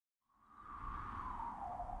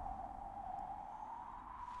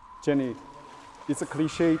Jenny, it's a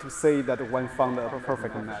cliche to say that one found a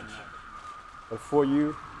perfect match. But for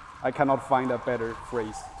you, I cannot find a better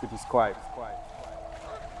phrase to describe.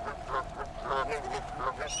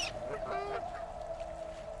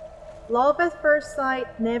 Love at first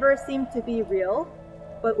sight never seemed to be real,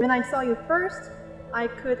 but when I saw you first, I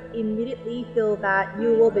could immediately feel that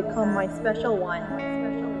you will become my special one.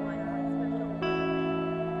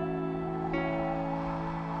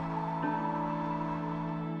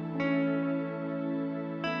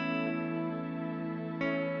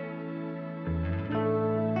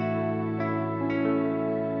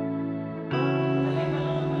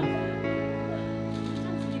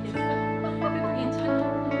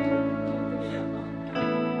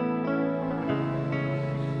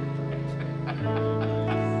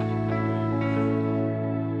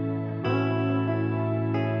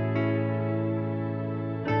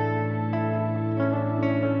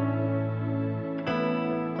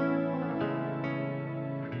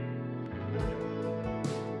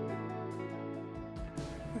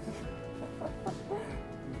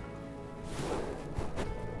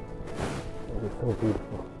 So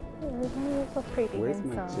beautiful. You're so pretty. Where's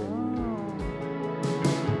my Jenny?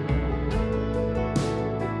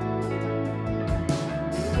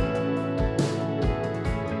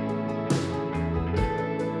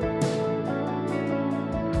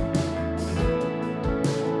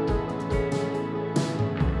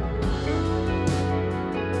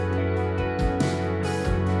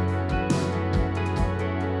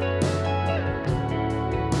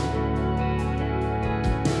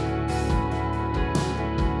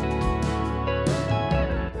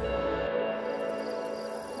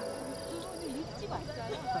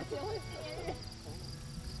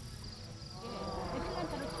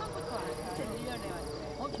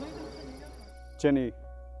 Jenny,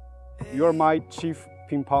 you are my chief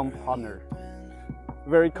ping pong partner,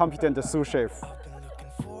 very competent sous chef,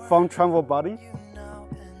 fun travel buddy,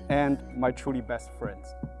 and my truly best friend.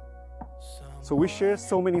 So we share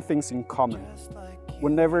so many things in common.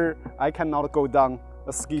 Whenever I cannot go down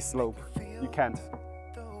a ski slope, you can't.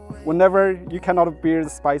 Whenever you cannot bear the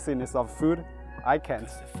spiciness of food, I can't.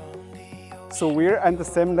 So we're at the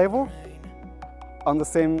same level, on the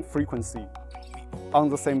same frequency, on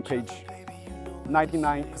the same page.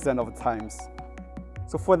 99% of the times.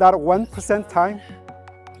 So for that 1% time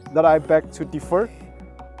that I beg to differ,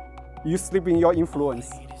 you slip in your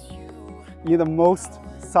influence in the most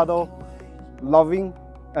subtle, loving,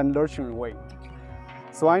 and nurturing way.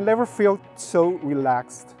 So I never felt so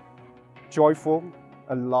relaxed, joyful,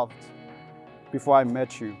 and loved before I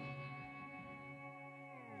met you.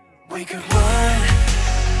 We could run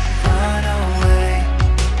away.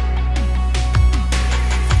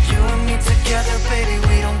 You and me together, baby,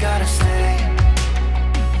 we don't gotta stay.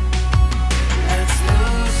 Let's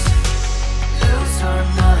lose our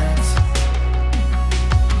minds.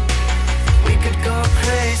 We could go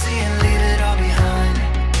crazy and leave it all behind.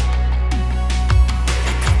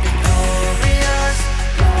 It could be glorious,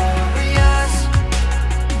 glorious,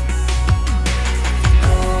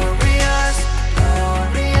 glorious,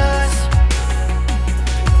 glorious.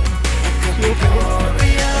 It could be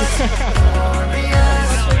glorious,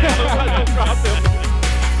 glorious.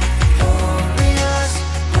 Glorious,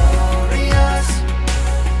 glorious.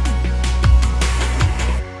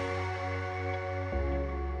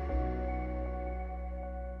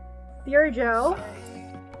 Dear Joe,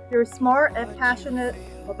 you're smart and passionate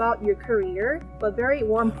about your career, but very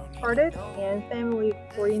warm-hearted and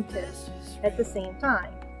family-oriented at the same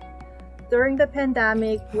time. During the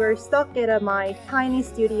pandemic, we're stuck at my tiny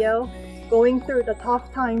studio, going through the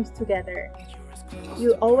tough times together.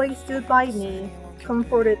 You always stood by me,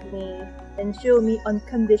 comforted me, and showed me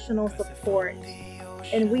unconditional support.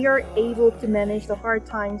 And we are able to manage the hard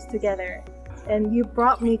times together. And you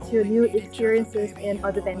brought me to new experiences and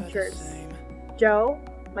adventures. Joe,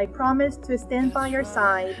 I promise to stand by your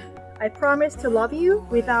side. I promise to love you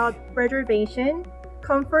without reservation,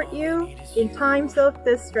 comfort you in times of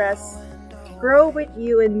distress, grow with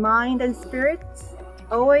you in mind and spirit,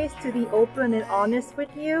 always to be open and honest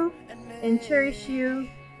with you, and cherish you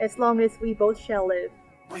as long as we both shall live.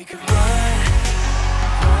 We could run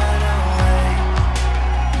away.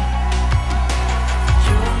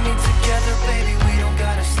 You and me together, baby, we don't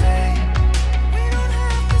gotta stay. We don't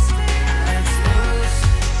have to stay. Let's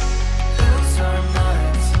lose our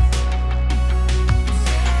minds.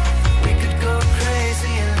 We could go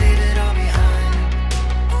crazy and leave it all behind.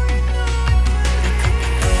 It could be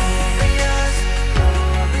glorious,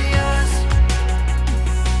 glorious,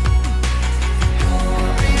 glorious,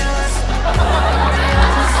 glorious.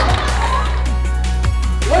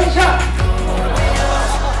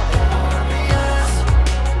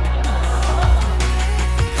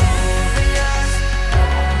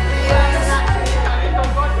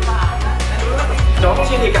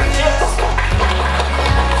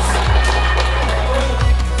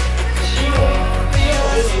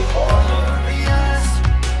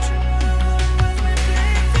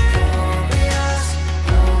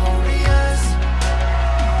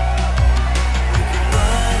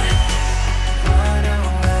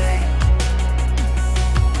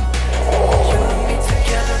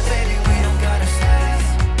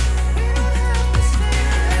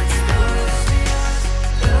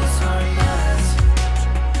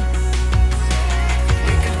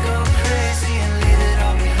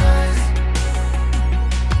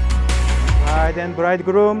 bride and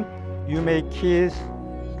bridegroom, you may kiss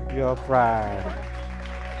your bride.